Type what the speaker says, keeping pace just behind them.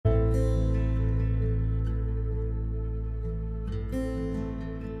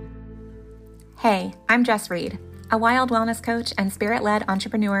Hey, I'm Jess Reed, a wild wellness coach and spirit-led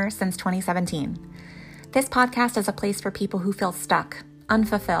entrepreneur since 2017. This podcast is a place for people who feel stuck,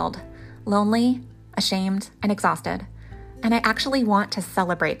 unfulfilled, lonely, ashamed, and exhausted. And I actually want to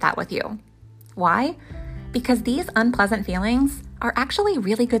celebrate that with you. Why? Because these unpleasant feelings are actually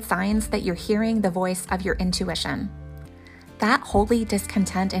really good signs that you're hearing the voice of your intuition. That holy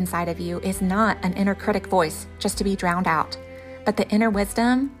discontent inside of you is not an inner critic voice just to be drowned out, but the inner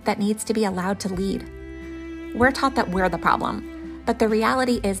wisdom that needs to be allowed to lead. We're taught that we're the problem, but the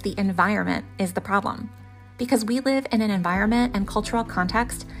reality is the environment is the problem. Because we live in an environment and cultural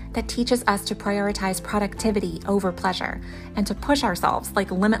context that teaches us to prioritize productivity over pleasure and to push ourselves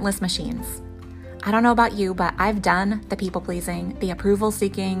like limitless machines. I don't know about you, but I've done the people-pleasing, the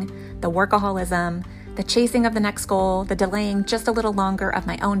approval-seeking, the workaholism, the chasing of the next goal, the delaying just a little longer of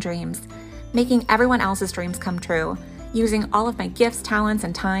my own dreams, making everyone else's dreams come true, using all of my gifts, talents,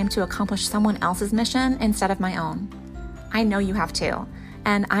 and time to accomplish someone else's mission instead of my own. I know you have too,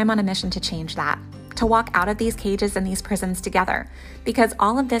 and I'm on a mission to change that, to walk out of these cages and these prisons together, because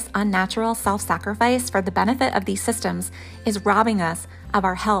all of this unnatural self-sacrifice for the benefit of these systems is robbing us of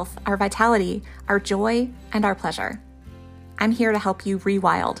our health, our vitality, our joy, and our pleasure. I'm here to help you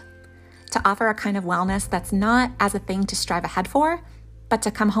rewild, to offer a kind of wellness that's not as a thing to strive ahead for, but to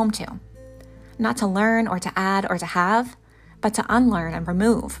come home to. Not to learn or to add or to have, but to unlearn and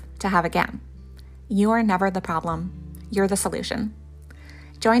remove to have again. You are never the problem. You're the solution.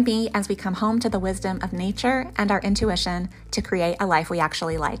 Join me as we come home to the wisdom of nature and our intuition to create a life we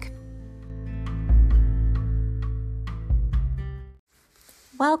actually like.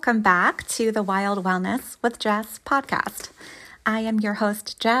 Welcome back to the Wild Wellness with Jess podcast. I am your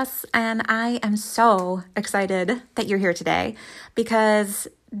host, Jess, and I am so excited that you're here today because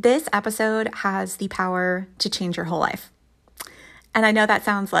this episode has the power to change your whole life. And I know that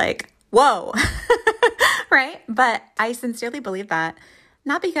sounds like, whoa, right? But I sincerely believe that,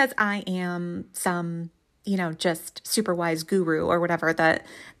 not because I am some, just super wise guru or whatever that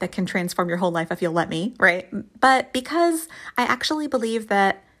can transform your whole life if you'll let me, right? But because I actually believe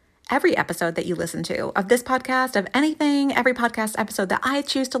that every episode that you listen to of this podcast, of anything, every podcast episode that I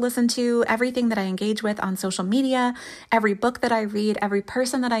choose to listen to, everything that I engage with on social media, every book that I read, every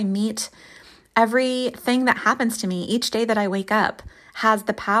person that I meet, everything that happens to me each day that I wake up has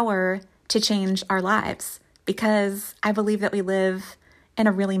the power to change our lives, because I believe that we live in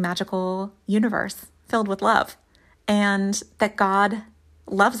a really magical universe filled with love, and that God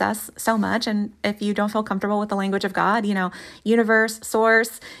loves us so much. And if you don't feel comfortable with the language of God, universe,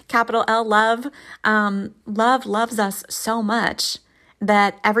 source, capital L, love, love loves us so much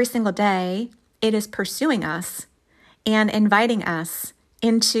that every single day it is pursuing us and inviting us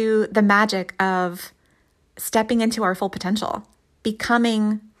into the magic of stepping into our full potential,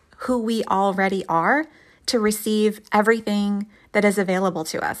 becoming who we already are to receive everything that is available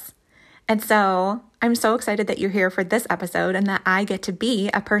to us. And so I'm so excited that you're here for this episode and that I get to be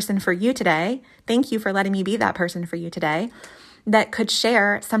a person for you today. Thank you for letting me be that person for you today that could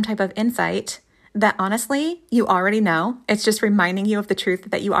share some type of insight that honestly, you already know. It's just reminding you of the truth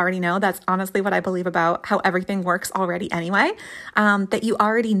that you already know. That's honestly what I believe about how everything works already anyway, that you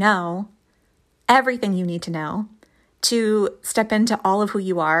already know everything you need to know to step into all of who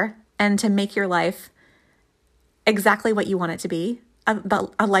you are and to make your life exactly what you want it to be.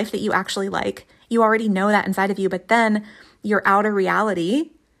 A life that you actually like. You already know that inside of you, but then your outer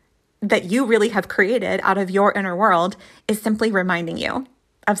reality that you really have created out of your inner world is simply reminding you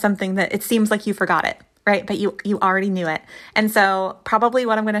of something that it seems like you forgot it, right? But you already knew it. And so probably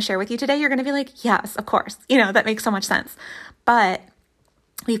what I'm going to share with you today, you're going to be like, yes, of course, that makes so much sense. But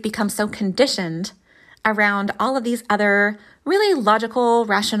we've become so conditioned around all of these other really logical,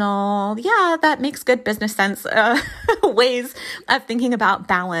 rational, that makes good business sense ways of thinking about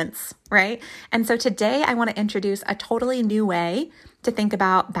balance, right? And so today I want to introduce a totally new way to think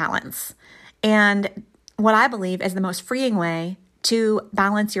about balance, and what I believe is the most freeing way to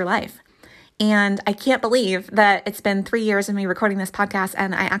balance your life. And I can't believe that it's been 3 years of me recording this podcast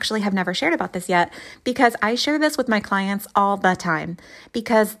and I actually have never shared about this yet, because I share this with my clients all the time,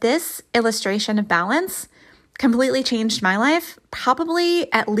 because this illustration of balance completely changed my life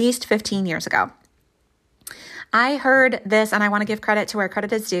probably at least 15 years ago. I heard this, and I want to give credit to where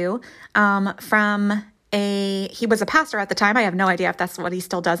credit is due, he was a pastor at the time. I have no idea if that's what he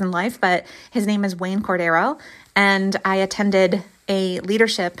still does in life, but his name is Wayne Cordeiro. And I attended a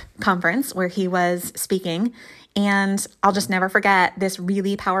leadership conference where he was speaking, and I'll just never forget this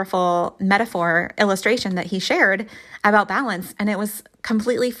really powerful metaphor illustration that he shared about balance. And it was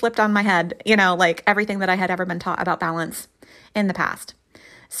completely flipped on my head, like everything that I had ever been taught about balance in the past.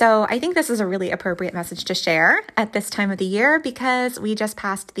 So I think this is a really appropriate message to share at this time of the year because we just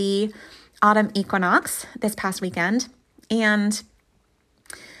passed the autumn equinox this past weekend, and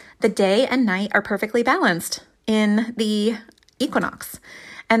the day and night are perfectly balanced in the equinox.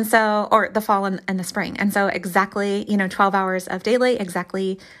 And so, or the fall and the spring. And so exactly, 12 hours of daylight,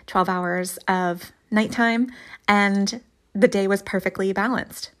 exactly 12 hours of nighttime, and the day was perfectly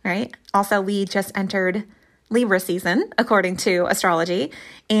balanced, right? Also, we just entered Libra season, according to astrology,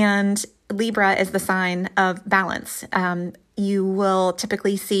 and Libra is the sign of balance. You will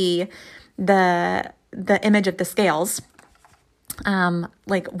typically see the image of the scales,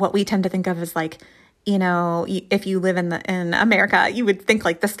 like what we tend to think of as like, if you live in America, you would think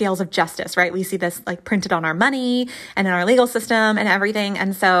like the scales of justice, right? We see this like printed on our money and in our legal system and everything.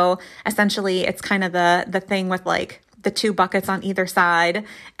 And so essentially it's kind of the thing with like the two buckets on either side.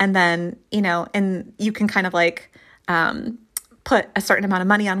 And then, and you can kind of like, put a certain amount of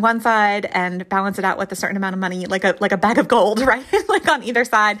money on one side and balance it out with a certain amount of money, like a bag of gold, right? Like on either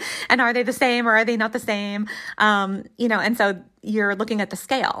side. And are they the same or are they not the same? And so you're looking at the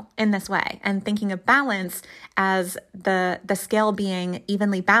scale in this way and thinking of balance as the scale being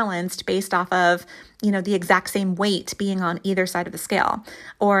evenly balanced based off of, the exact same weight being on either side of the scale,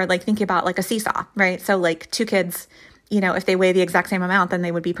 or like thinking about like a seesaw, right? So like two kids, if they weigh the exact same amount, then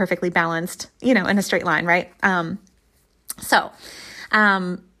they would be perfectly balanced, in a straight line, right? So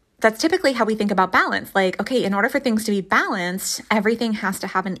that's typically how we think about balance. Like, okay, in order for things to be balanced, everything has to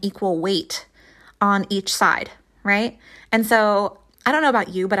have an equal weight on each side, right? And so I don't know about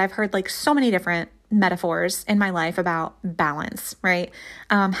you, but I've heard like so many different metaphors in my life about balance, right?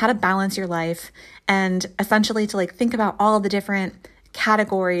 How to balance your life, and essentially to like think about all the different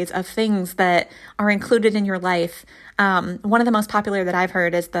categories of things that are included in your life. One of the most popular that I've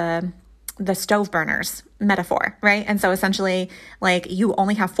heard is the stove burners metaphor, right? And so essentially like you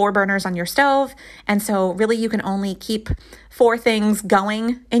only have 4 burners on your stove. And so really you can only keep 4 things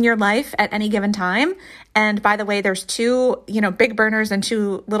going in your life at any given time. And by the way, there's 2, big burners and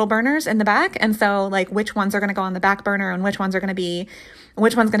 2 little burners in the back. And so like which ones are going to go on the back burner and which one's going to be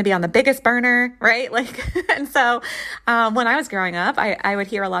on the biggest burner, right? Like, and so when I was growing up, I would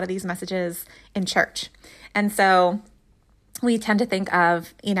hear a lot of these messages in church. And so we tend to think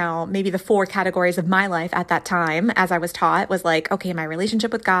of, maybe the 4 categories of my life at that time, as I was taught, was like, okay, my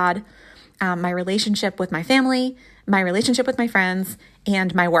relationship with God, my relationship with my family, my relationship with my friends,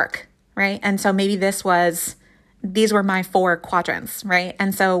 and my work, right? And so maybe these were my 4 quadrants, right?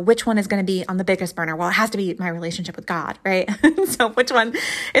 And so which one is going to be on the biggest burner? Well, it has to be my relationship with God, right? So which one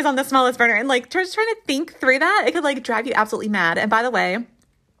is on the smallest burner? And like just trying to think through that, it could like drive you absolutely mad. And by the way,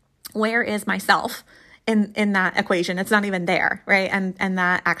 where is myself in that equation? It's not even there, right? And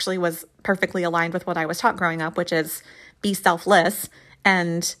that actually was perfectly aligned with what I was taught growing up, which is be selfless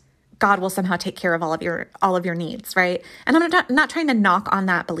and God will somehow take care of all of your needs, right? And I'm not trying to knock on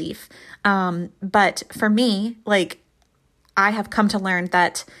that belief. But for me, like I have come to learn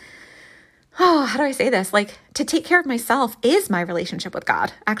that, how do I say this? Like to take care of myself is my relationship with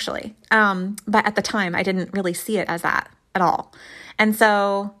God, actually. But at the time I didn't really see it as that at all. And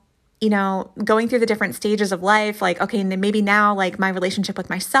so going through the different stages of life, like, okay, maybe now like my relationship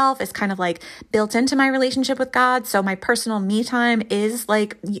with myself is kind of like built into my relationship with God. So my personal me time is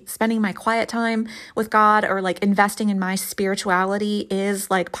like spending my quiet time with God, or like investing in my spirituality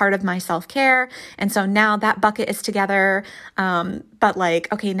is like part of my self-care. And so now that bucket is together. But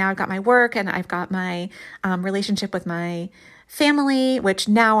like, okay, now I've got my work and I've got my relationship with my family, which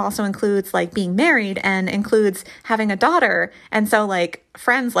now also includes like being married and includes having a daughter. And so like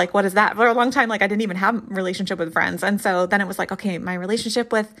friends, like what is that? For a long time, like I didn't even have a relationship with friends. And so then it was like, okay, my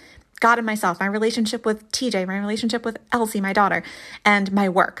relationship with God and myself, my relationship with TJ, my relationship with Elsie, my daughter, and my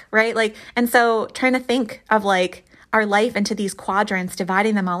work, right? Like, and so trying to think of like our life into these quadrants,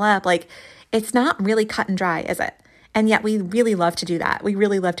 dividing them all up, like it's not really cut and dry, is it? And yet we really love to do that. We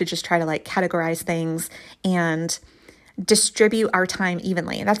really love to just try to like categorize things and distribute our time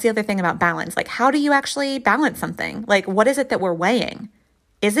evenly. That's the other thing about balance. Like, how do you actually balance something? Like, what is it that we're weighing?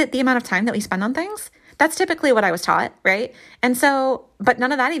 Is it the amount of time that we spend on things? That's typically what I was taught, right? And so, but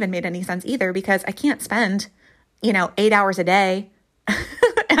none of that even made any sense either, because I can't spend, 8 hours a day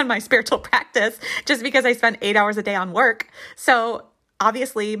on my spiritual practice just because I spend 8 hours a day on work. So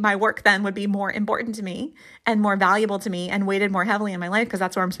obviously my work then would be more important to me and more valuable to me and weighted more heavily in my life, because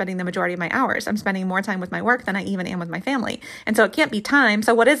that's where I'm spending the majority of my hours. I'm spending more time with my work than I even am with my family. And so it can't be time.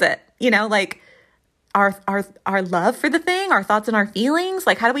 So what is it? Like our love for the thing, our thoughts and our feelings.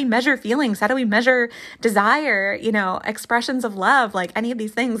 Like, how do we measure feelings? How do we measure desire, expressions of love, like any of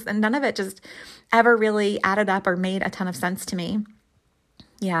these things? And none of it just ever really added up or made a ton of sense to me.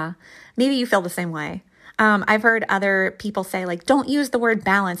 Yeah. Maybe you feel the same way. I've heard other people say, like, don't use the word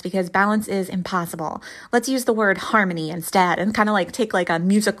balance because balance is impossible. Let's use the word harmony instead, and kind of like take like a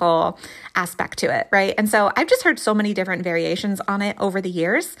musical aspect to it, right? And so I've just heard so many different variations on it over the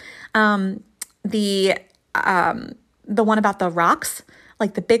years. The one about the rocks,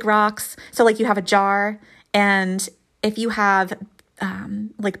 like the big rocks. So like you have a jar, and if you have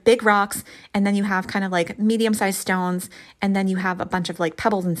like big rocks, and then you have kind of like medium-sized stones, and then you have a bunch of like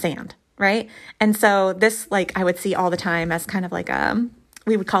pebbles and sand, right? And so this, like, I would see all the time as kind of like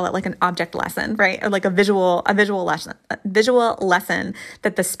we would call it like an object lesson, right? Or like a visual lesson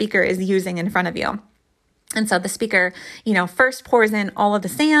that the speaker is using in front of you. And so the speaker, first pours in all of the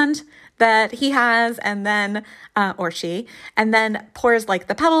sand that he has, and then, or she, and then pours like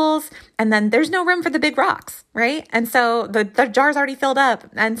the pebbles, and then there's no room for the big rocks, right? And so the jar's already filled up.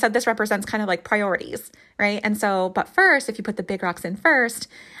 And so this represents kind of like priorities, right? And so, but first, if you put the big rocks in first,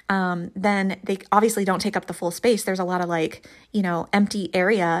 then they obviously don't take up the full space. There's a lot of like, empty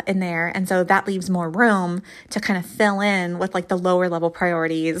area in there. And so that leaves more room to kind of fill in with like the lower level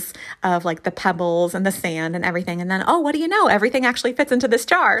priorities of like the pebbles and the sand and everything. And then, oh, what do you know? Everything actually fits into this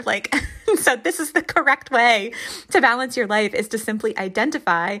jar. Like, so this is the correct way to balance your life, is to simply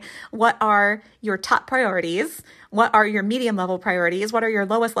identify what are your top priorities, what are your medium level priorities, what are your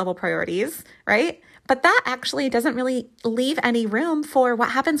lowest level priorities, right? But that actually doesn't really leave any room for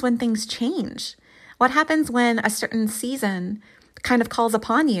what happens when things change. What happens when a certain season kind of calls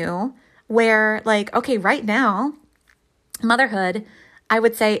upon you where, like, okay, right now, motherhood, I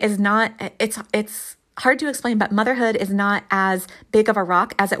would say, is not, it's hard to explain, but motherhood is not as big of a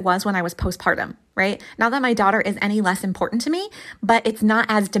rock as it was when I was postpartum, right? Not that my daughter is any less important to me, but it's not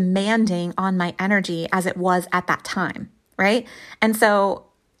as demanding on my energy as it was at that time, right? And so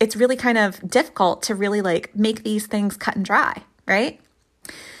it's really kind of difficult to really like make these things cut and dry, right?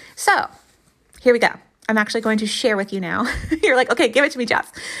 So here we go. I'm actually going to share with you now. You're like, okay, give it to me,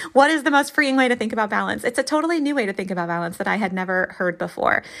 Jess. What is the most freeing way to think about balance? It's a totally new way to think about balance that I had never heard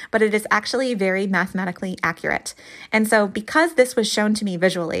before, but it is actually very mathematically accurate. And so because this was shown to me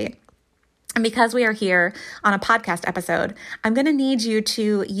visually, and because we are here on a podcast episode, I'm going to need you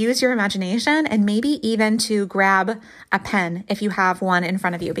to use your imagination and maybe even to grab a pen if you have one in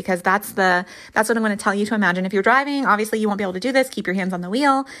front of you, because that's what I'm going to tell you to imagine. If you're driving, obviously you won't be able to do this. Keep your hands on the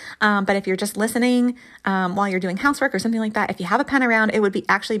wheel. But if you're just listening while you're doing housework or something like that, if you have a pen around, it would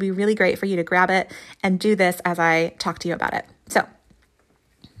actually be really great for you to grab it and do this as I talk to you about it. So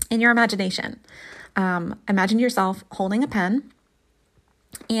in your imagination, imagine yourself holding a pen.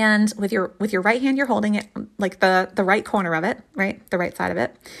 And with your right hand, you're holding it like the right corner of it, right? The right side of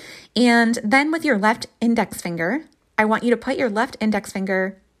it. And then with your left index finger, I want you to put your left index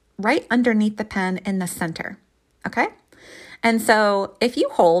finger right underneath the pen in the center. Okay? And so if you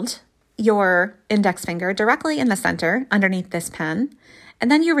hold your index finger directly in the center underneath this pen,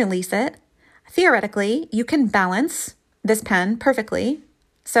 and then you release it, theoretically, you can balance this pen perfectly.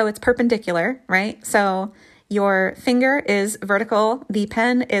 So it's perpendicular, right? So your finger is vertical, the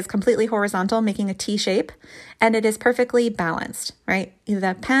pen is completely horizontal, making a T shape, and it is perfectly balanced, right?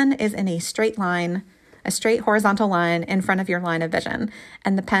 The pen is in a straight line, a straight horizontal line in front of your line of vision,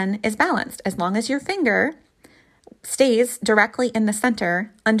 and the pen is balanced as long as your finger stays directly in the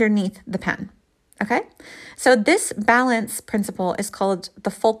center underneath the pen, okay? So this balance principle is called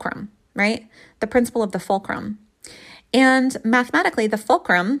the fulcrum, right? The principle of the fulcrum. And mathematically, the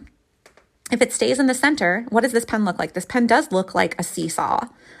fulcrum, if it stays in the center, what does this pen look like? This pen does look like a seesaw.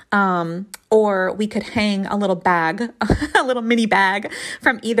 Or we could hang a little bag, a little mini bag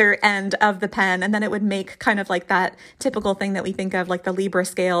from either end of the pen. And then it would make kind of like that typical thing that we think of, like the Libra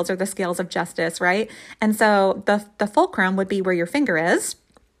scales or the scales of justice, right? And so the fulcrum would be where your finger is.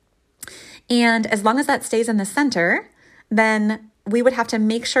 And as long as that stays in the center, then we would have to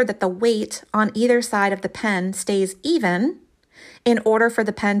make sure that the weight on either side of the pen stays even in order for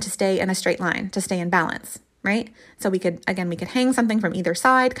the pen to stay in a straight line, to stay in balance, right? So we could hang something from either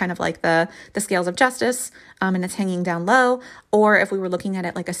side, kind of like the scales of justice, and it's hanging down low. Or if we were looking at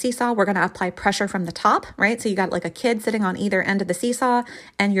it like a seesaw, we're going to apply pressure from the top, right? So you got like a kid sitting on either end of the seesaw,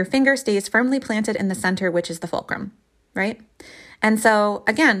 and your finger stays firmly planted in the center, which is the fulcrum, right? And so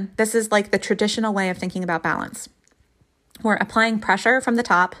again, this is like the traditional way of thinking about balance. We're applying pressure from the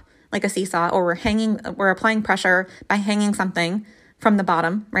top, like a seesaw, or we're applying pressure by hanging something from the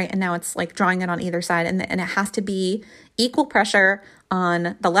bottom, right? And now it's like drawing it on either side. And it has to be equal pressure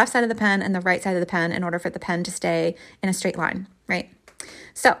on the left side of the pen and the right side of the pen in order for the pen to stay in a straight line, right?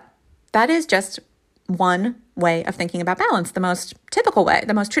 So that is just one way of thinking about balance, the most typical way,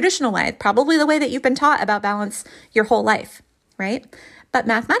 the most traditional way, probably the way that you've been taught about balance your whole life, right? But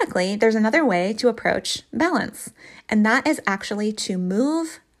mathematically, there's another way to approach balance, and that is actually to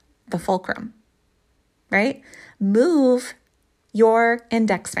move the fulcrum, right? Move your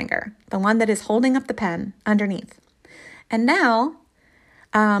index finger, the one that is holding up the pen underneath. And now,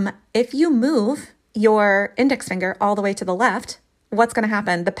 if you move your index finger all the way to the left, what's going to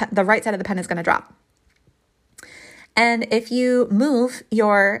happen? The right side of the pen is going to drop. And if you move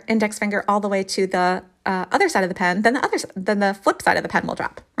your index finger all the way to the other side of the pen, then the flip side of the pen will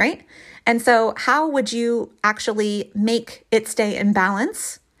drop, right? And so how would you actually make it stay in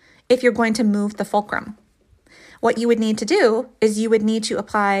balance if you're going to move the fulcrum? What you would need to do is you would need to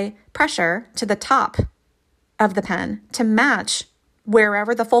apply pressure to the top of the pen to match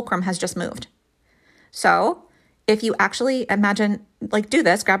wherever the fulcrum has just moved. So if you actually imagine, do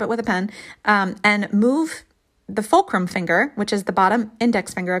this, grab it with a pen, and move the fulcrum finger, which is the bottom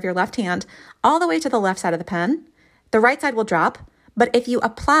index finger of your left hand, all the way to the left side of the pen, the right side will drop. But if you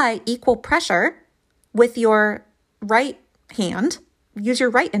apply equal pressure with your right hand, use your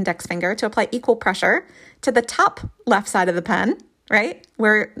right index finger to apply equal pressure to the top left side of the pen, right?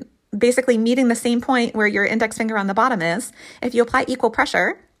 Where basically meeting the same point where your index finger on the bottom is. If you apply equal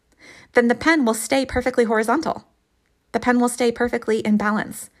pressure, then the pen will stay perfectly horizontal. The pen will stay perfectly in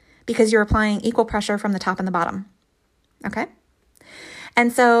balance because you're applying equal pressure from the top and the bottom. Okay?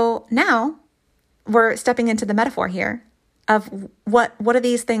 And so now we're stepping into the metaphor here of what do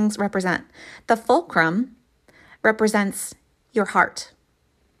these things represent? The fulcrum represents your heart.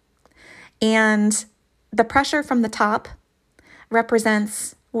 And the pressure from the top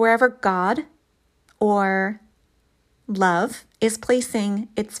represents wherever God or love is placing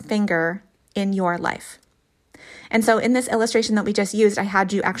its finger in your life. And so in this illustration that we just used, I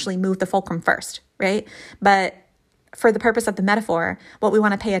had you actually move the fulcrum first, right? But for the purpose of the metaphor, what we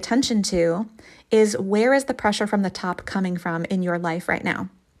want to pay attention to is where is the pressure from the top coming from in your life right now?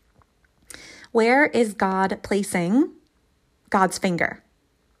 Where is God placing God's finger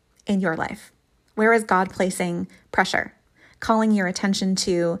in your life? Where is God placing pressure, calling your attention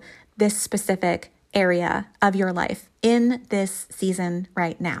to this specific area of your life in this season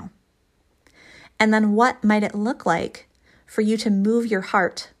right now? And then what might it look like for you to move your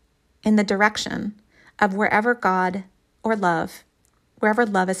heart in the direction of wherever God or love, wherever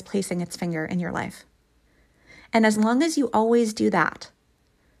love is placing its finger in your life? And as long as you always do that,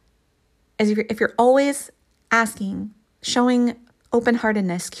 if you're always asking, showing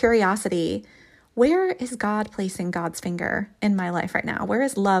open-heartedness, curiosity, where is God placing God's finger in my life right now? Where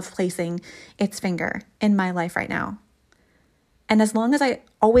is love placing its finger in my life right now? And as long as I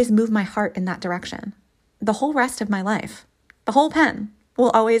always move my heart in that direction, the whole rest of my life, the whole pen will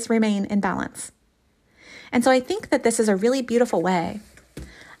always remain in balance. And so I think that this is a really beautiful way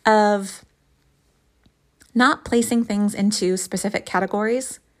of not placing things into specific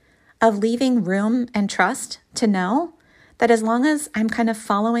categories, of leaving room and trust to know that as long as I'm kind of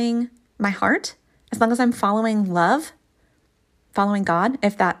following my heart, as long as I'm following love, following God,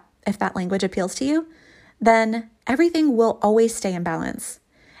 if that language appeals to you, then everything will always stay in balance.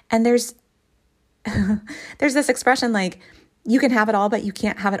 And there's this expression like, you can have it all, but you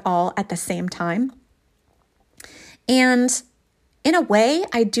can't have it all at the same time. And in a way,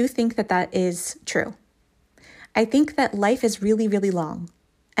 I do think that that is true. I think that life is really, really long,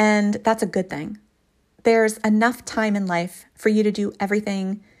 and that's a good thing. There's enough time in life for you to do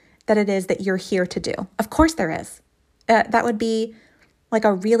everything that it is that you're here to do. Of course there is. That would be like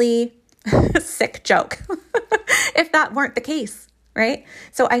a really sick joke if that weren't the case, right?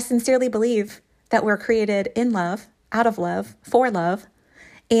 So I sincerely believe that we're created in love, out of love, for love,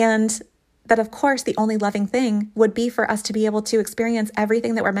 and that of course the only loving thing would be for us to be able to experience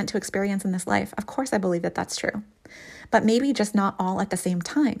everything that we're meant to experience in this life. Of course I believe that that's true, but maybe just not all at the same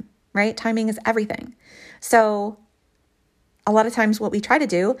time, right? Timing is everything. So a lot of times what we try to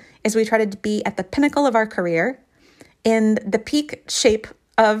do is we try to be at the pinnacle of our career, in the peak shape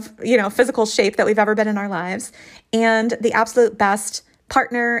of, physical shape that we've ever been in our lives, and the absolute best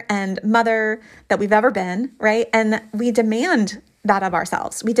partner and mother that we've ever been, right? And we demand that of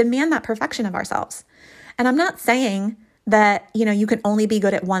ourselves. We demand that perfection of ourselves. And I'm not saying that, you can only be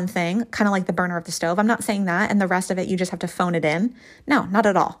good at one thing, kind of like the burner of the stove. I'm not saying that, and the rest of it, you just have to phone it in. No, not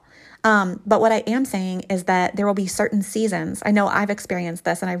at all. But what I am saying is that there will be certain seasons. I know I've experienced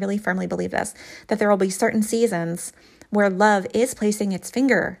this, and I really firmly believe this, that there will be certain seasons where love is placing its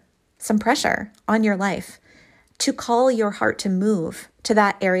finger, some pressure on your life to call your heart to move to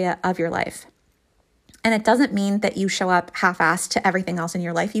that area of your life. And it doesn't mean that you show up half-assed to everything else in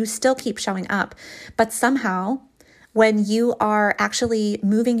your life. You still keep showing up. But somehow, when you are actually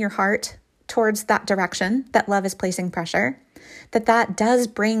moving your heart towards that direction that love is placing pressure, that does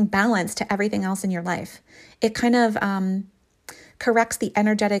bring balance to everything else in your life. It kind of corrects the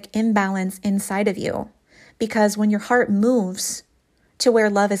energetic imbalance inside of you, because when your heart moves to where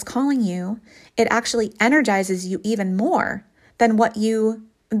love is calling you, it actually energizes you even more than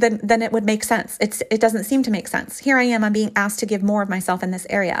than it would make sense. It doesn't seem to make sense. Here I am, I'm being asked to give more of myself in this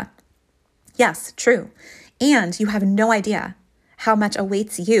area. Yes, true. And you have no idea how much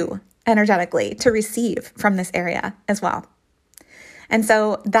awaits you energetically to receive from this area as well. And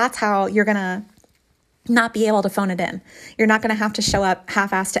so that's how you're going to not be able to phone it in. You're not going to have to show up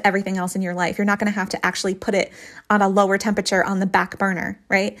half-assed to everything else in your life. You're not going to have to actually put it on a lower temperature on the back burner,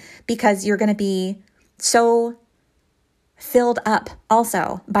 right? Because you're going to be so filled up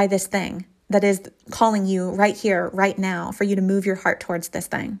also by this thing that is calling you right here, right now, for you to move your heart towards this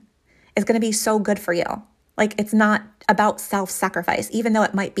thing. It's going to be so good for you. Like, it's not about self-sacrifice, even though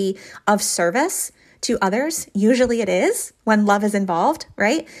it might be of service to others. Usually it is when love is involved,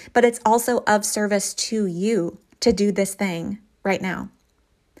 right? But it's also of service to you to do this thing right now.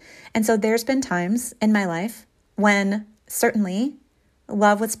 And so there's been times in my life when certainly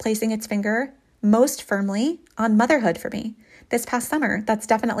love was placing its finger most firmly on motherhood for me. This past summer, that's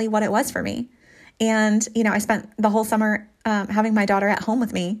definitely what it was for me. And, I spent the whole summer having my daughter at home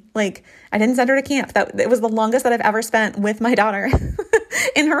with me. Like, I didn't send her to camp. It was the longest that I've ever spent with my daughter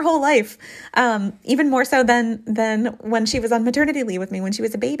in her whole life. Even more so than when she was on maternity leave with me when she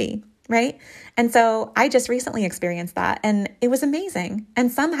was a baby, right? And so I just recently experienced that, and it was amazing.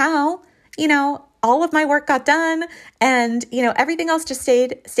 And somehow, all of my work got done, and everything else just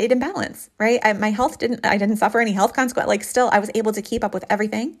stayed in balance, right? My health I didn't suffer any health consequence. Like, still, I was able to keep up with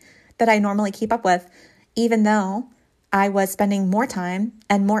everything that I normally keep up with, even though I was spending more time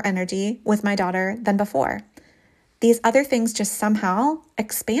and more energy with my daughter than before. These other things just somehow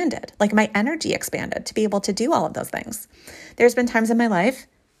expanded, like my energy expanded to be able to do all of those things. There's been times in my life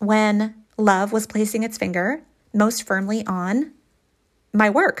when love was placing its finger most firmly on my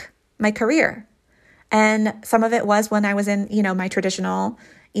work, my career. And some of it was when I was in, my traditional,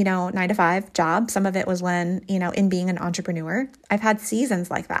 9-to-5 job. Some of it was when, in being an entrepreneur. I've had seasons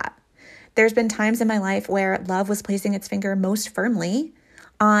like that. There's been times in my life where love was placing its finger most firmly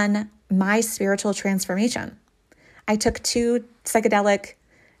on my spiritual transformation. I took 2 psychedelic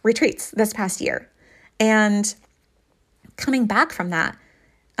retreats this past year, and coming back from that,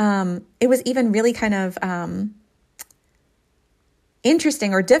 it was even really kind of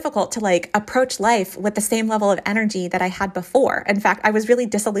interesting or difficult to approach life with the same level of energy that I had before. In fact, I was really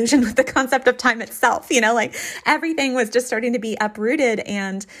disillusioned with the concept of time itself. Everything was just starting to be uprooted,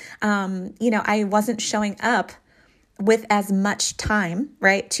 and I wasn't showing up with as much time,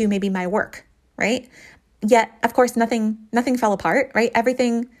 right, to maybe my work, right? Yet, of course, nothing fell apart, right?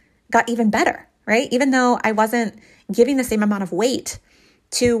 Everything got even better, right? Even though I wasn't giving the same amount of weight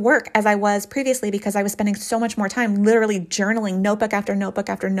to work as I was previously, because I was spending so much more time literally journaling notebook after notebook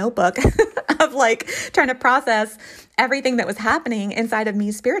after notebook of trying to process everything that was happening inside of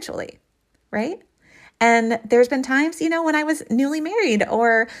me spiritually, right? And there's been times, when I was newly married,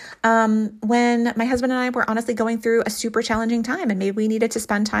 or when my husband and I were honestly going through a super challenging time, and maybe we needed to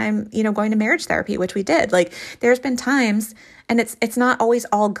spend time, going to marriage therapy, which we did. There's been times, and it's not always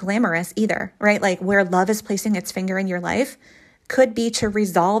all glamorous either, right? Where love is placing its finger in your life could be to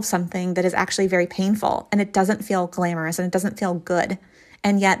resolve something that is actually very painful, and it doesn't feel glamorous and it doesn't feel good.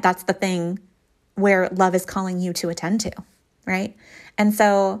 And yet that's the thing where love is calling you to attend to, right? And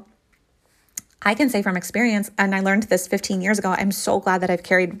so I can say from experience, and I learned this 15 years ago, I'm so glad that I've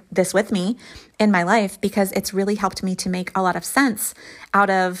carried this with me in my life, because it's really helped me to make a lot of sense out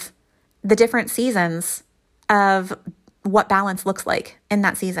of the different seasons of what balance looks like in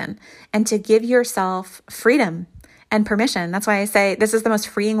that season, and to give yourself freedom and permission. That's why I say this is the most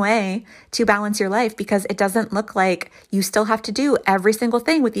freeing way to balance your life, because it doesn't look like you still have to do every single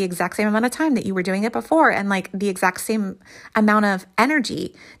thing with the exact same amount of time that you were doing it before, and the exact same amount of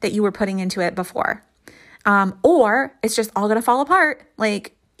energy that you were putting into it before. Or it's just all going to fall apart.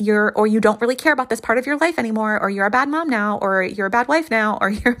 Or you don't really care about this part of your life anymore, or you're a bad mom now, or you're a bad wife now, or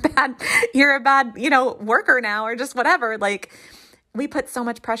you're a bad, worker now, or just whatever. We put so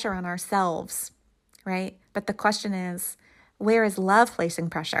much pressure on ourselves, right? But the question is, where is love placing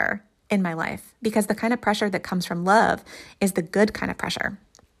pressure in my life? Because the kind of pressure that comes from love is the good kind of pressure,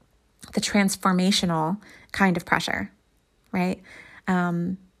 the transformational kind of pressure, right?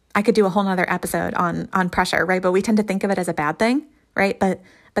 I could do a whole nother episode on pressure, right? But we tend to think of it as a bad thing, right? But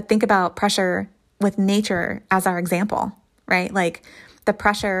think about pressure with nature as our example, right? The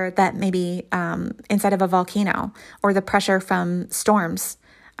pressure that maybe inside of a volcano, or the pressure from storms,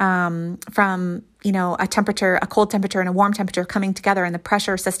 from, a cold temperature and a warm temperature coming together, and the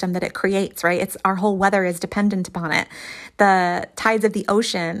pressure system that it creates, right? Our whole weather is dependent upon it. The tides of the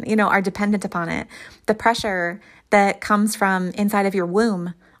ocean, are dependent upon it. The pressure that comes from inside of your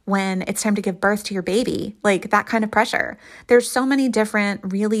womb when it's time to give birth to your baby, like that kind of pressure. There's so many different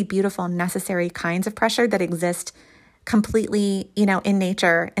really beautiful, necessary kinds of pressure that exist completely, in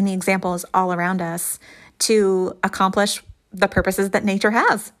nature and the examples all around us to accomplish the purposes that nature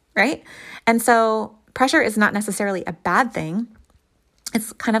has, right? And so pressure is not necessarily a bad thing.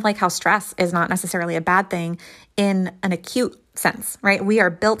 It's kind of like how stress is not necessarily a bad thing in an acute sense, right? We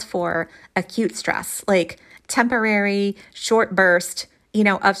are built for acute stress, like temporary, short burst,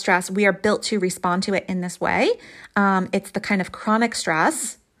 of stress. We are built to respond to it in this way. It's the kind of chronic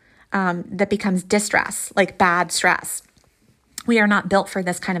stress that becomes distress, like bad stress. We are not built for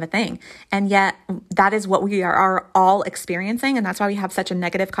this kind of a thing. And yet that is what we are all experiencing. And that's why we have such a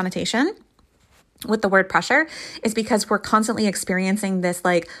negative connotation with the word pressure, is because we're constantly experiencing this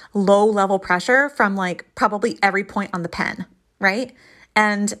like low level pressure from like probably every point on the pen, right?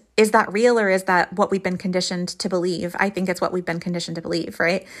 And is that real, or is that what we've been conditioned to believe? I think it's what we've been conditioned to believe,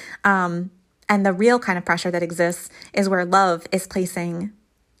 right? And the real kind of pressure that exists is where love is placing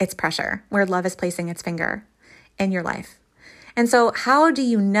its pressure, where love is placing its finger in your life. And so how do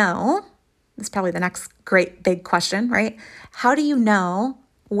you know, this is probably the next great big question, right? How do you know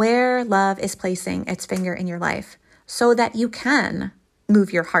where love is placing its finger in your life so that you can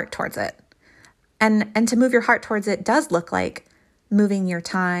move your heart towards it? And to move your heart towards it does look like moving your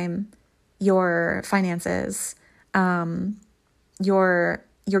time, your finances, your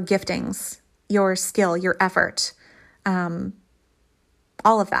giftings, your skill, your effort,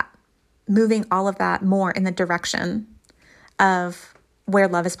 all of that, moving all of that more in the direction of where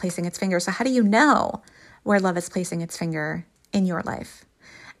love is placing its finger. So how do you know where love is placing its finger in your life?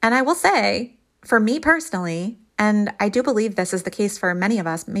 And I will say, for me personally, and I do believe this is the case for many of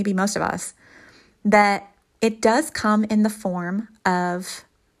us, maybe most of us, that it does come in the form of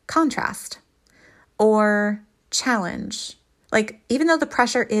contrast or challenge. Like, even though the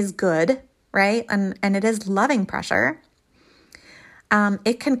pressure is good, right? And it is loving pressure,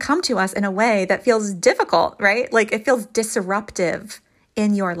 it can come to us in a way that feels difficult, right? Like it feels disruptive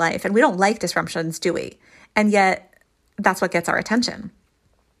in your life. And we don't like disruptions, do we? And yet that's what gets our attention.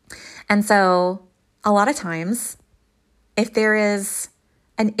 And so a lot of times, if there is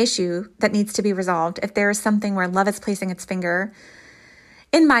an issue that needs to be resolved, if there is something where love is placing its finger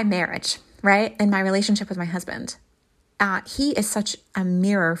in my marriage, right? In my relationship with my husband, he is such a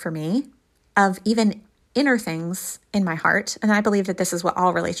mirror for me of even inner things in my heart. And I believe that this is what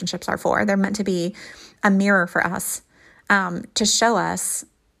all relationships are for. They're meant to be a mirror for us, to show us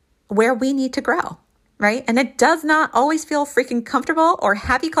where we need to grow, right? And it does not always feel freaking comfortable or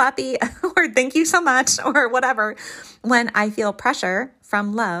happy clappy or thank you so much or whatever when I feel pressure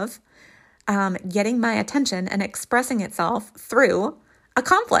from love getting my attention and expressing itself through a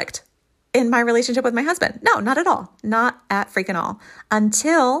conflict in my relationship with my husband. No, not at all. Not at freaking all.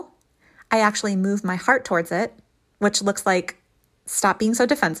 Until I actually move my heart towards it, which looks like stop being so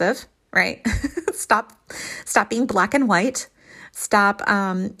defensive, right? Stop being black and white. Stop,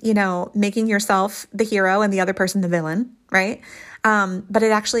 making yourself the hero and the other person the villain, right? But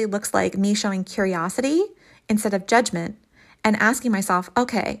it actually looks like me showing curiosity instead of judgment and asking myself,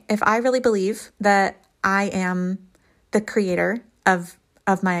 okay, if I really believe that I am the creator of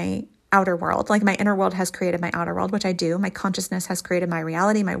my outer world, like my inner world has created my outer world, which I do. My consciousness has created my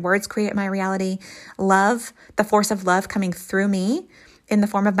reality. My words create my reality. Love, the force of love coming through me in the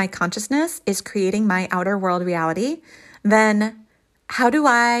form of my consciousness is creating my outer world reality. Then how do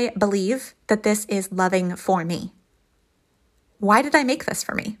I believe that this is loving for me? Why did I make this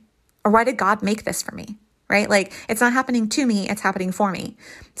for me? Or why did God make this for me? Right? Like, it's not happening to me, it's happening for me.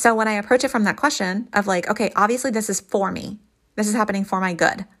 So when I approach it from that question of like, okay, obviously this is for me. This is happening for my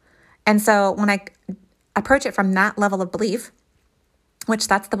good. And so when I approach it from that level of belief, which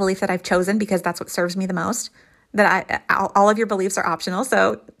that's the belief that I've chosen because that's what serves me the most, that all of your beliefs are optional.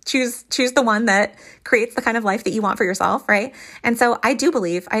 So choose the one that creates the kind of life that you want for yourself, right? And so I do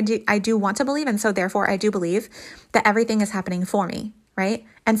believe, I do want to believe, and so therefore I do believe that everything is happening for me, right?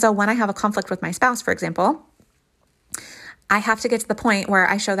 And so when I have a conflict with my spouse, for example, I have to get to the point where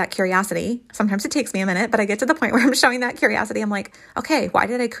I show that curiosity. Sometimes it takes me a minute, but I get to the point where I'm showing that curiosity. I'm like, okay, why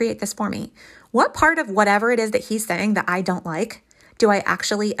did I create this for me? What part of whatever it is that he's saying that I don't like do I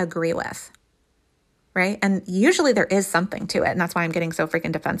actually agree with? Right? And usually there is something to it. And that's why I'm getting so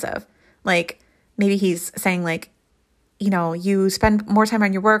freaking defensive. Like maybe he's saying like, you spend more time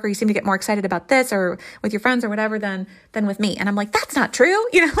on your work, or you seem to get more excited about this or with your friends or whatever than with me. And I'm like, that's not true.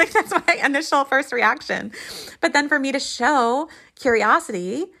 Like that's my initial first reaction. But then for me to show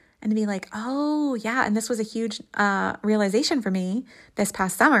curiosity and to be like, oh yeah. And this was a huge realization for me this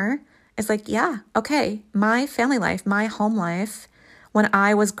past summer. It's like, yeah, okay. My family life, my home life when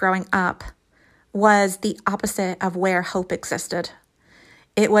I was growing up was the opposite of where hope existed.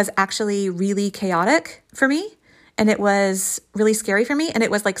 It was actually really chaotic for me. And it was really scary for me. And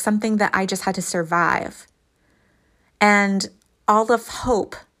it was like something that I just had to survive. And all of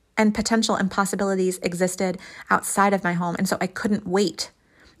hope and potential and possibilities existed outside of my home. And so I couldn't wait.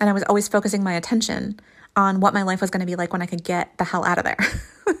 And I was always focusing my attention on what my life was going to be like when I could get the hell out of there.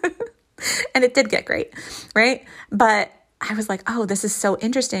 And it did get great, right? But I was like, oh, this is so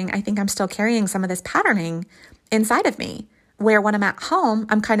interesting. I think I'm still carrying some of this patterning inside of me, where when I'm at home,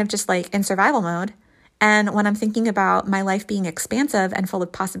 I'm kind of just like in survival mode. And when I'm thinking about my life being expansive and full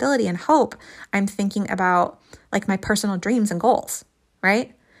of possibility and hope, I'm thinking about like my personal dreams and goals,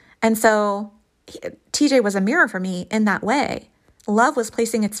 right? And so TJ was a mirror for me in that way. Love was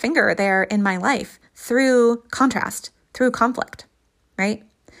placing its finger there in my life through contrast, through conflict, right?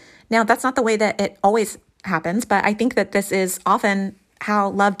 Now, that's not the way that it always happens, but I think that this is often how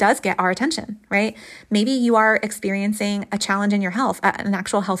love does get our attention, right? Maybe you are experiencing a challenge in your health, an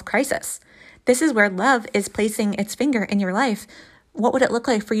actual health crisis. This is where love is placing its finger in your life. What would it look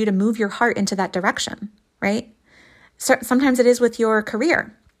like for you to move your heart into that direction, right? So sometimes it is with your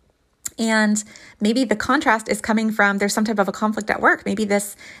career. And maybe the contrast is coming from there's some type of a conflict at work. Maybe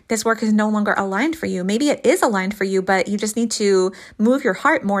this work is no longer aligned for you. Maybe it is aligned for you, but you just need to move your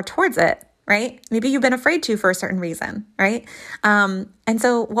heart more towards it, right? Maybe you've been afraid to for a certain reason, right? And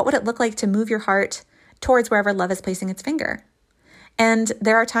so what would it look like to move your heart towards wherever love is placing its finger? And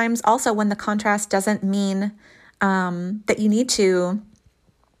there are times also when the contrast doesn't mean that you need to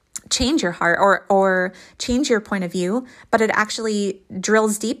change your heart or change your point of view, but it actually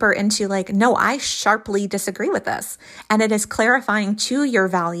drills deeper into like, no, I sharply disagree with this. And it is clarifying to your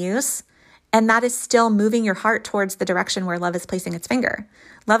values. And that is still moving your heart towards the direction where love is placing its finger.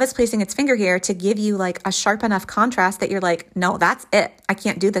 Love is placing its finger here to give you like a sharp enough contrast that you're like, no, that's it. I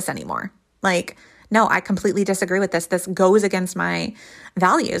can't do this anymore. Like, no, I completely disagree with this. This goes against my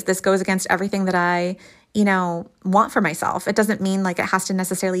values. This goes against everything that I, want for myself. It doesn't mean like it has to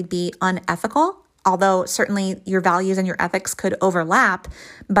necessarily be unethical, although certainly your values and your ethics could overlap,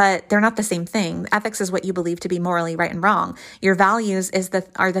 but they're not the same thing. Ethics is what you believe to be morally right and wrong. Your values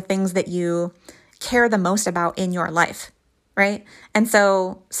are the things that you care the most about in your life, right? And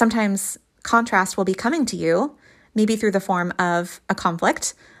so sometimes contrast will be coming to you, maybe through the form of a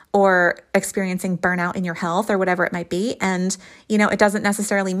conflict or experiencing burnout in your health or whatever it might be. And, it doesn't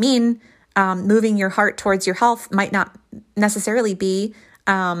necessarily mean moving your heart towards your health might not necessarily be,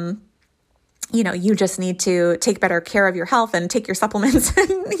 you just need to take better care of your health and take your supplements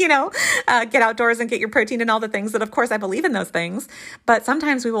and, get outdoors and get your protein and all the things that, of course, I believe in those things. But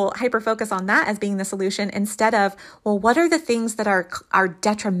sometimes we will hyper-focus on that as being the solution instead of, well, what are the things that are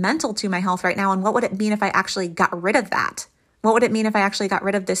detrimental to my health right now? And what would it mean if I actually got rid of that? What would it mean if I actually got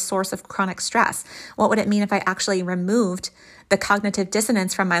rid of this source of chronic stress? What would it mean if I actually removed the cognitive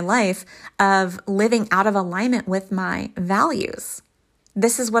dissonance from my life of living out of alignment with my values?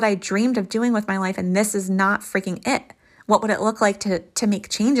 This is what I dreamed of doing with my life, and this is not freaking it. What would it look like to make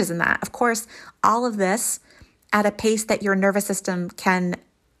changes in that? Of course, all of this at a pace that your nervous system can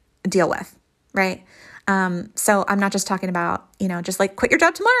deal with, right? So I'm not just talking about, just like quit your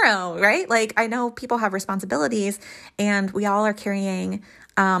job tomorrow, right? Like I know people have responsibilities and we all are carrying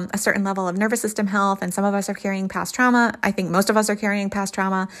a certain level of nervous system health, and some of us are carrying past trauma. I think most of us are carrying past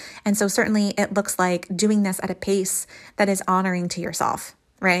trauma. And so certainly it looks like doing this at a pace that is honoring to yourself,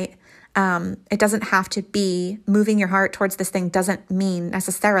 right? It doesn't have to be moving your heart towards this thing doesn't mean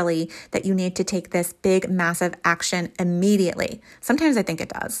necessarily that you need to take this big, massive action immediately. Sometimes I think it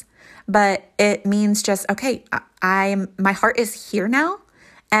does. But it means just, okay, my heart is here now.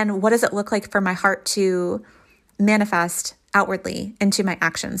 And what does it look like for my heart to manifest outwardly into my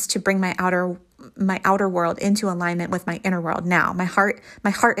actions, to bring my outer world into alignment with my inner world now? My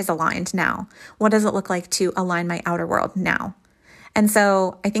heart is aligned now. What does it look like to align my outer world now? And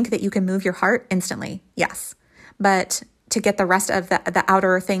so I think that you can move your heart instantly. Yes. But to get the rest of the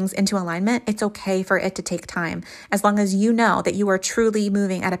outer things into alignment, it's okay for it to take time. As long as you know that you are truly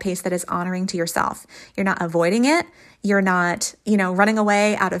moving at a pace that is honoring to yourself. You're not avoiding it. You're not, running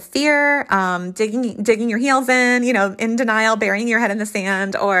away out of fear, digging your heels in denial, burying your head in the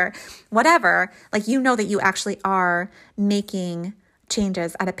sand or whatever. Like, that you actually are making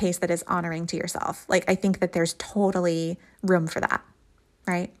changes at a pace that is honoring to yourself. Like, I think that there's totally room for that,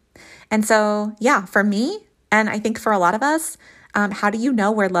 right? And so, yeah, for me, and I think for a lot of us, how do you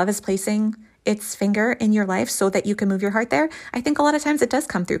know where love is placing its finger in your life so that you can move your heart there? I think a lot of times it does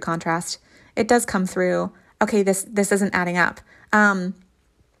come through contrast. It does come through, okay, this isn't adding up.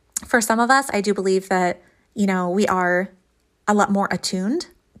 For some of us, I do believe that, we are a lot more attuned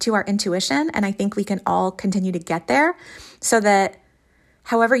to our intuition. And I think we can all continue to get there so that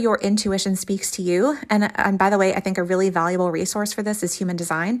however your intuition speaks to you, and by the way, I think a really valuable resource for this is Human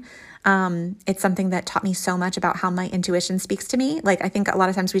Design. It's something that taught me so much about how my intuition speaks to me. Like, I think a lot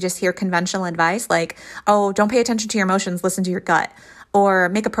of times we just hear conventional advice like, oh, don't pay attention to your emotions, listen to your gut, or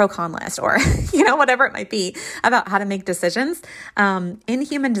make a pro-con list, or, whatever it might be about how to make decisions. In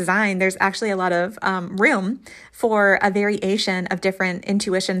Human Design, there's actually a lot of room for a variation of different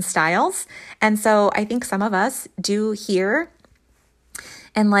intuition styles. And so I think some of us do hear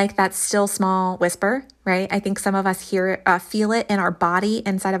and like that still small whisper, right? I think some of us feel it in our body,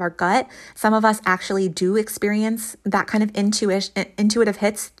 inside of our gut. Some of us actually do experience that kind of intuitive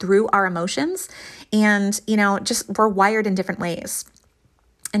hits through our emotions. And, just we're wired in different ways.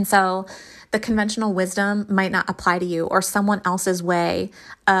 And so the conventional wisdom might not apply to you, or someone else's way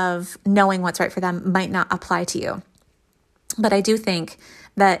of knowing what's right for them might not apply to you. But I do think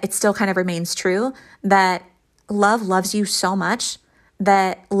that it still kind of remains true that love loves you so much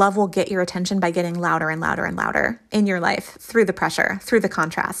that love will get your attention by getting louder and louder and louder in your life through the pressure, through the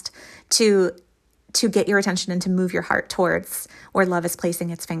contrast, to get your attention and to move your heart towards where love is placing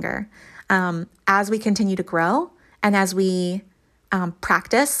its finger. As we continue to grow and as we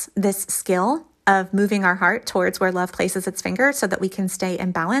practice this skill of moving our heart towards where love places its finger so that we can stay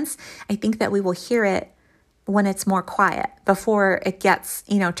in balance, I think that we will hear it when it's more quiet before it gets,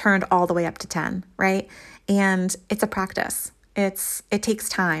 turned all the way up to 10, right? And it's a practice. It takes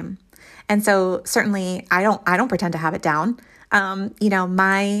time. And so certainly I don't pretend to have it down.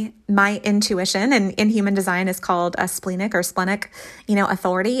 My intuition and in Human Design is called a splenic or splenic,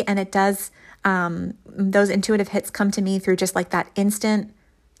 authority. And it does, those intuitive hits come to me through just like that instant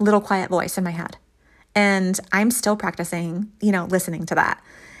little quiet voice in my head. And I'm still practicing, listening to that.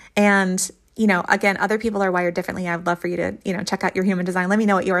 And again, other people are wired differently. I would love for you to, check out your Human Design. Let me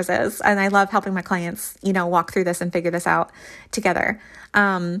know what yours is. And I love helping my clients, walk through this and figure this out together.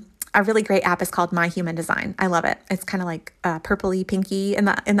 A really great app is called My Human Design. I love it. It's kind of like purpley, pinky in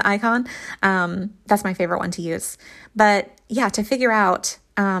the icon. That's my favorite one to use. But yeah, to figure out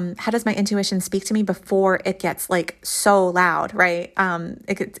how does my intuition speak to me before it gets like so loud, right?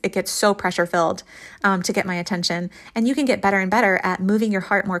 It gets so pressure filled to get my attention. And you can get better and better at moving your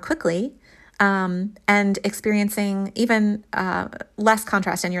heart more quickly and experiencing even less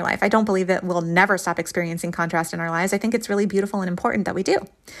contrast in your life. I don't believe that we'll never stop experiencing contrast in our lives. I think it's really beautiful and important that we do.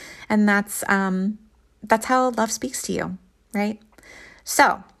 And that's how love speaks to you, right?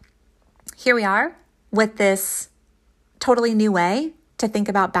 So here we are with this totally new way to think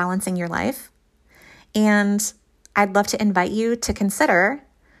about balancing your life. And I'd love to invite you to consider,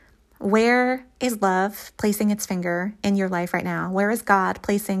 where is love placing its finger in your life right now? Where is God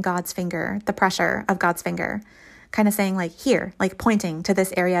placing God's finger, the pressure of God's finger? Kind of saying like here, like pointing to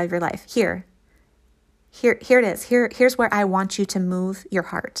this area of your life. Here it is. Here's where I want you to move your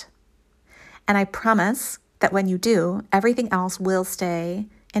heart. And I promise that when you do, everything else will stay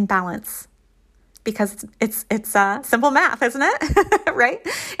in balance. Because it's simple math, isn't it? Right?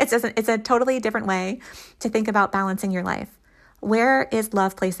 It's a totally different way to think about balancing your life. Where is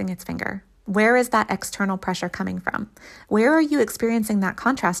love placing its finger? Where is that external pressure coming from? Where are you experiencing that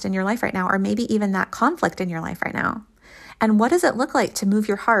contrast in your life right now, or maybe even that conflict in your life right now? And what does it look like to move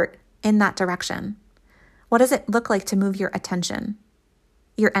your heart in that direction? What does it look like to move your attention,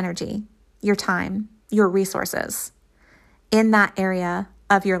 your energy, your time, your resources in that area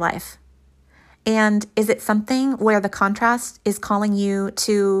of your life? And is it something where the contrast is calling you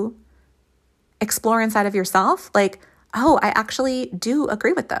to explore inside of yourself? Like, oh, I actually do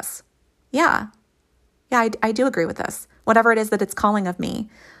agree with this. Yeah, I do agree with this. Whatever it is that it's calling of me,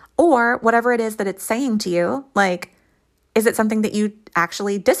 or whatever it is that it's saying to you, like, is it something that you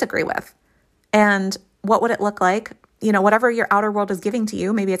actually disagree with? And what would it look like? Whatever your outer world is giving to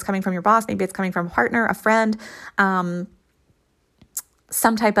you, maybe it's coming from your boss, maybe it's coming from a partner, a friend,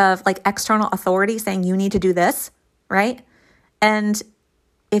 some type of like external authority saying you need to do this, right? And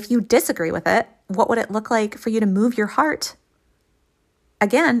if you disagree with it, what would it look like for you to move your heart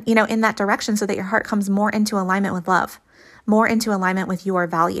again, in that direction so that your heart comes more into alignment with love, more into alignment with your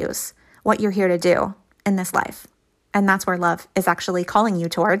values, what you're here to do in this life. And that's where love is actually calling you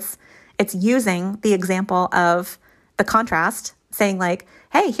towards. It's using the example of the contrast saying like,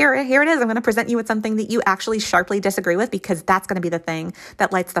 hey, here it is. I'm going to present you with something that you actually sharply disagree with, because that's going to be the thing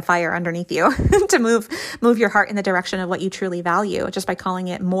that lights the fire underneath you to move your heart in the direction of what you truly value, just by calling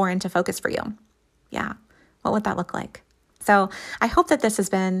it more into focus for you. Yeah. What would that look like? So I hope that this has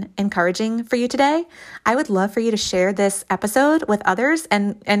been encouraging for you today. I would love for you to share this episode with others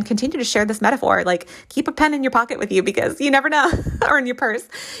and continue to share this metaphor. Like, keep a pen in your pocket with you, because you never know, or in your purse,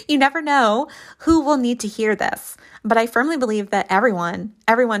 you never know who will need to hear this. But I firmly believe that everyone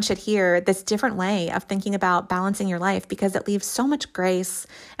should hear this different way of thinking about balancing your life, because it leaves so much grace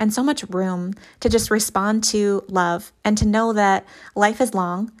and so much room to just respond to love, and to know that life is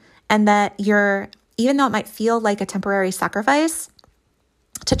long, and that even though it might feel like a temporary sacrifice,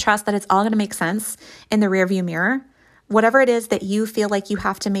 to trust that it's all going to make sense in the rearview mirror. Whatever it is that you feel like you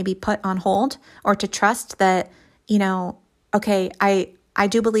have to maybe put on hold, or to trust that, okay, I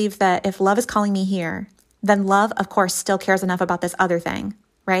do believe that if love is calling me here, then love, of course, still cares enough about this other thing,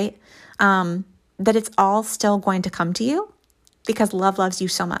 right? That it's all still going to come to you, because love loves you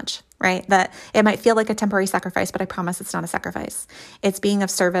so much, right? That it might feel like a temporary sacrifice, but I promise it's not a sacrifice. It's being of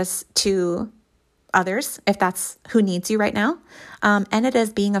service to others, if that's who needs you right now. And it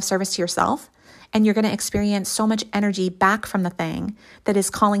is being of service to yourself. And you're going to experience so much energy back from the thing that is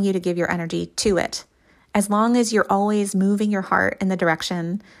calling you to give your energy to it, as long as you're always moving your heart in the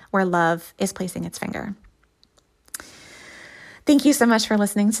direction where love is placing its finger. Thank you so much for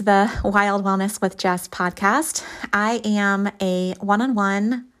listening to the Wild Wellness with Jess podcast. I am a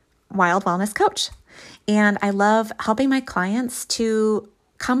one-on-one wild wellness coach, and I love helping my clients to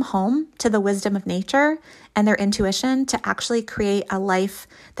come home to the wisdom of nature and their intuition to actually create a life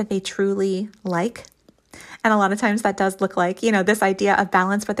that they truly like. And a lot of times that does look like, this idea of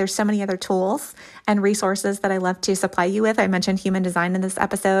balance, but there's so many other tools and resources that I love to supply you with. I mentioned human design in this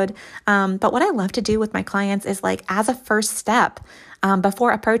episode. But what I love to do with my clients is, like, as a first step,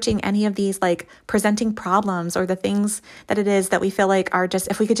 before approaching any of these, like, presenting problems or the things that it is that we feel like are just,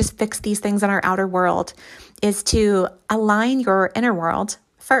 if we could just fix these things in our outer world, is to align your inner world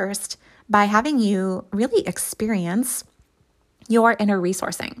first by having you really experience your inner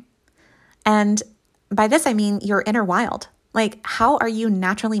resourcing. And by this, I mean your inner wild. Like, how are you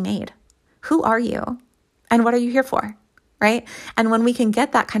naturally made? Who are you? And what are you here for? Right? And when we can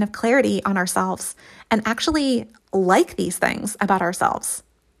get that kind of clarity on ourselves and actually like these things about ourselves,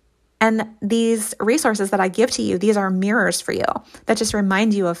 and these resources that I give to you, these are mirrors for you that just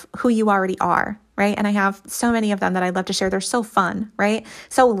remind you of who you already are, right? And I have so many of them that I love to share. They're so fun, right?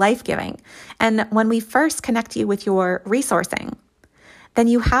 So life-giving. And when we first connect you with your resourcing, then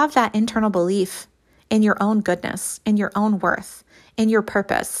you have that internal belief in your own goodness, in your own worth, in your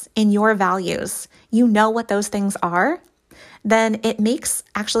purpose, in your values. You know what those things are. Then it makes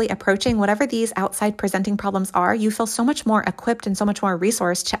actually approaching whatever these outside presenting problems are, you feel so much more equipped and so much more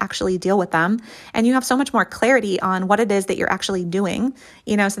resourced to actually deal with them. And you have so much more clarity on what it is that you're actually doing,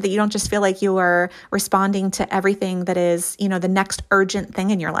 so that you don't just feel like you are responding to everything that is, the next urgent thing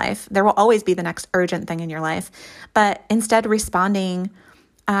in your life. There will always be the next urgent thing in your life, but instead responding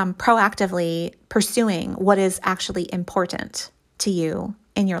proactively, pursuing what is actually important to you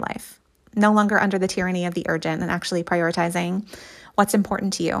in your life. No longer under the tyranny of the urgent, and actually prioritizing what's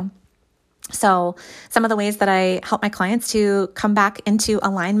important to you. So some of the ways that I help my clients to come back into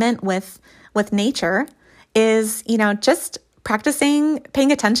alignment with nature is, just practicing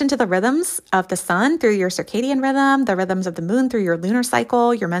paying attention to the rhythms of the sun through your circadian rhythm, the rhythms of the moon through your lunar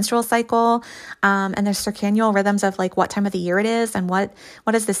cycle, your menstrual cycle, and the circannual rhythms of, like, what time of the year it is, and what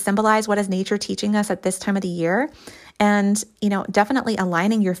does this symbolize? What is nature teaching us at this time of the year? And, definitely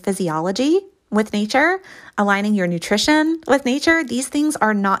aligning your physiology with nature, aligning your nutrition with nature. These things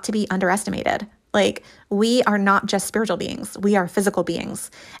are not to be underestimated. Like, we are not just spiritual beings. We are physical beings.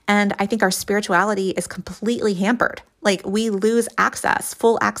 And I think our spirituality is completely hampered. Like, we lose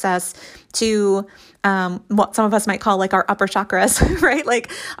full access to what some of us might call, like, our upper chakras, right?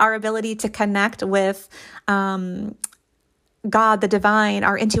 Like, our ability to connect with God, the divine,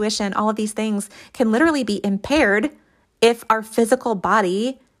 our intuition, all of these things can literally be impaired if our physical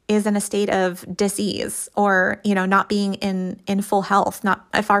body is in a state of disease, or, not being in full health.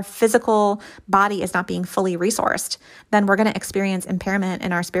 If our physical body is not being fully resourced, then we're going to experience impairment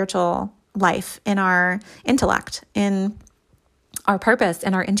in our spiritual life, in our intellect, in our purpose,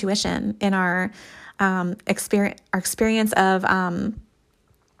 in our intuition, in our experience of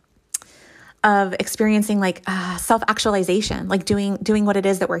experiencing, like, self-actualization, like doing what it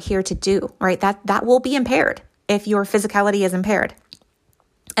is that we're here to do, right? That will be impaired if your physicality is impaired.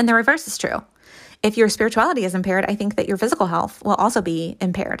 And the reverse is true. If your spirituality is impaired, I think that your physical health will also be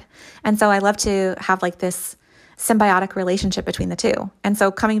impaired. And so I love to have, like, this symbiotic relationship between the two. And so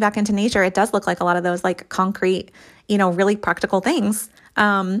coming back into nature, it does look like a lot of those like concrete, really practical things.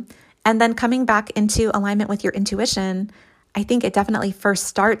 And then coming back into alignment with your intuition, I think it definitely first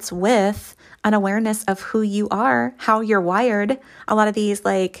starts with an awareness of who you are, how you're wired. A lot of these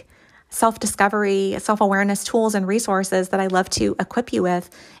like self-discovery, self-awareness tools and resources that I love to equip you with,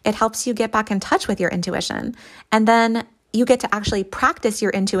 it helps you get back in touch with your intuition. And then you get to actually practice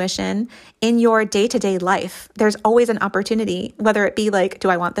your intuition in your day-to-day life. There's always an opportunity, whether it be like, do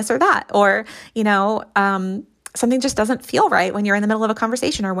I want this or that? Or, something just doesn't feel right when you're in the middle of a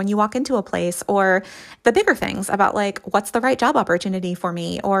conversation or when you walk into a place, or the bigger things about like, what's the right job opportunity for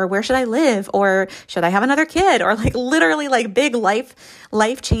me? Or where should I live? Or should I have another kid? Or like literally like big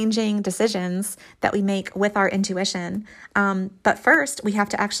life-changing decisions that we make with our intuition. But first we have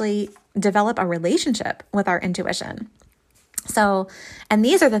to actually develop a relationship with our intuition. So, and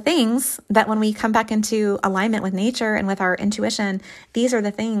these are the things that when we come back into alignment with nature and with our intuition, these are the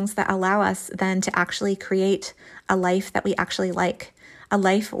things that allow us then to actually create a life that we actually like, a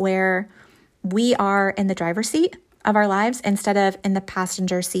life where we are in the driver's seat of our lives instead of in the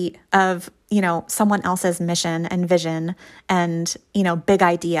passenger seat of, someone else's mission and vision and, big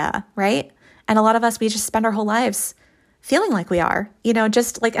idea, right? And a lot of us, we just spend our whole lives feeling like we are,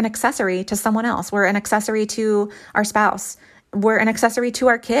 just like an accessory to someone else. We're an accessory to our spouse. We're an accessory to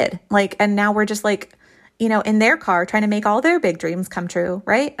our kid. And now we're just in their car trying to make all their big dreams come true,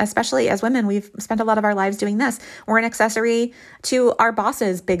 right? Especially as women, we've spent a lot of our lives doing this. We're an accessory to our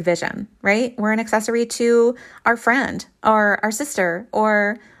boss's big vision, right? We're an accessory to our friend or our sister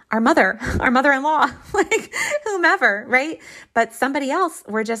or our mother, our mother-in-law, whomever, right? But somebody else,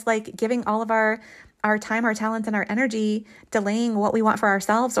 we're just giving all of our time, our talents, and our energy, delaying what we want for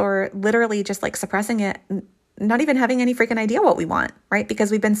ourselves, or literally just suppressing it, not even having any freaking idea what we want, right? Because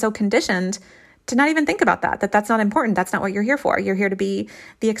we've been so conditioned to not even think about that's not important. That's not what you're here for. You're here to be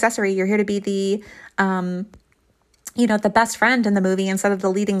the accessory. You're here to be the, the best friend in the movie instead of the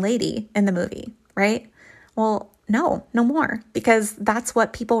leading lady in the movie, right? Well, no more, because that's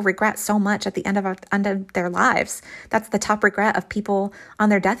what people regret so much at the end of their lives. That's the top regret of people on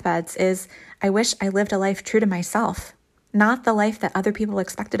their deathbeds is, I wish I lived a life true to myself, not the life that other people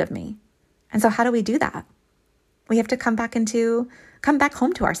expected of me. And so how do we do that? We have to come back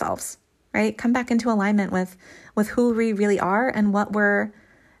home to ourselves, right? Come back into alignment with who we really are and what we're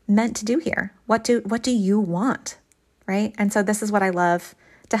meant to do here. What do you want, right? And so this is what I love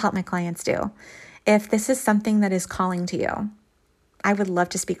to help my clients do. If this is something that is calling to you, I would love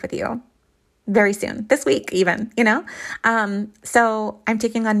to speak with you very soon, this week even, So I'm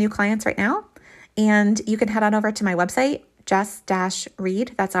taking on new clients right now, and you can head on over to my website,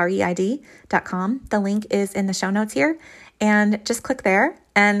 jess-reid, that's reid.com. The link is in the show notes here, and just click there.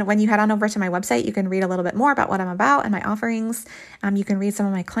 And when you head on over to my website, you can read a little bit more about what I'm about and my offerings. You can read some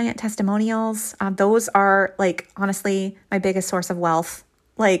of my client testimonials. Those are honestly my biggest source of wealth.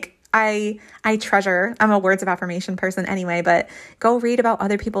 I treasure, I'm a words of affirmation person anyway, but go read about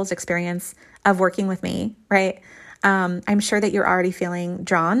other people's experience of working with me, right? I'm sure that you're already feeling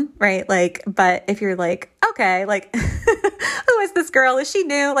drawn, right? But if you're okay, who is this girl? Is she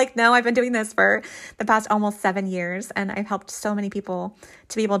new? No, I've been doing this for the past almost 7 years, and I've helped so many people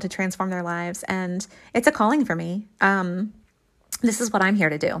to be able to transform their lives. And it's a calling for me. This is what I'm here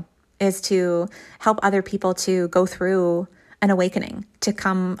to do, is to help other people to go through an awakening, to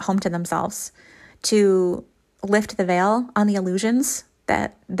come home to themselves, to lift the veil on the illusions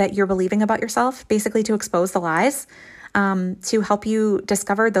that you're believing about yourself, basically to expose the lies, to help you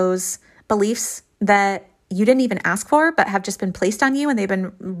discover those beliefs that you didn't even ask for, but have just been placed on you, and they've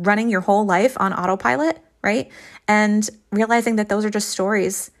been running your whole life on autopilot, right? And realizing that those are just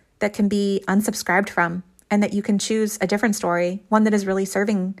stories that can be unsubscribed from, and that you can choose a different story, one that is really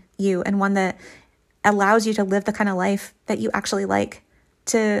serving you, and one that allows you to live the kind of life that you actually like,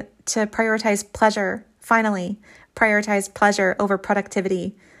 to prioritize pleasure, finally, prioritize pleasure over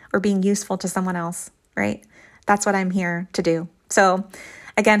productivity or being useful to someone else, right? That's what I'm here to do. So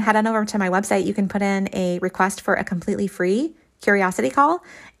again, head on over to my website. You can put in a request for a completely free curiosity call,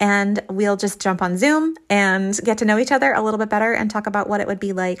 and we'll just jump on Zoom and get to know each other a little bit better and talk about what it would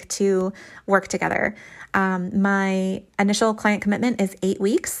be like to work together. My initial client commitment is 8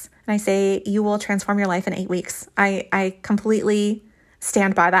 weeks. And I say, you will transform your life in 8 weeks. I completely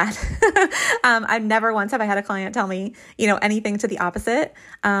stand by that. I never once have I had a client tell me, anything to the opposite.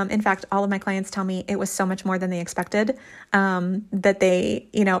 In fact, all of my clients tell me it was so much more than they expected, that they,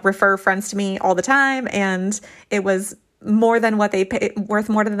 refer friends to me all the time. And it was more than what they pay, worth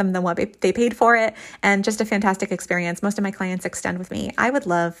more to them than what they paid for it, and just a fantastic experience. Most of my clients extend with me. I would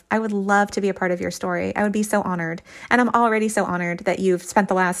love to be a part of your story. I would be so honored. And I'm already so honored that you've spent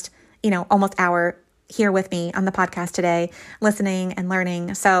the last, almost hour here with me on the podcast today, listening and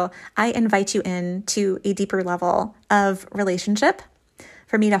learning. So I invite you in to a deeper level of relationship,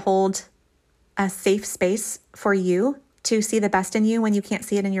 for me to hold a safe space for you to see the best in you when you can't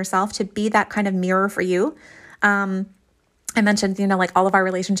see it in yourself, to be that kind of mirror for you. I mentioned, like all of our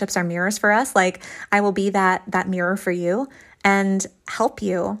relationships are mirrors for us. Like I will be that mirror for you and help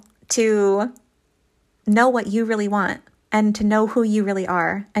you to know what you really want and to know who you really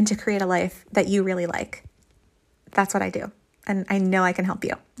are and to create a life that you really like. That's what I do. And I know I can help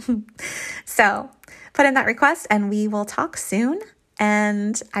you. So put in that request and we will talk soon.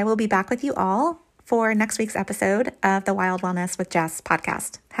 And I will be back with you all for next week's episode of the Wild Wellness with Jess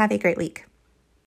podcast. Have a great week.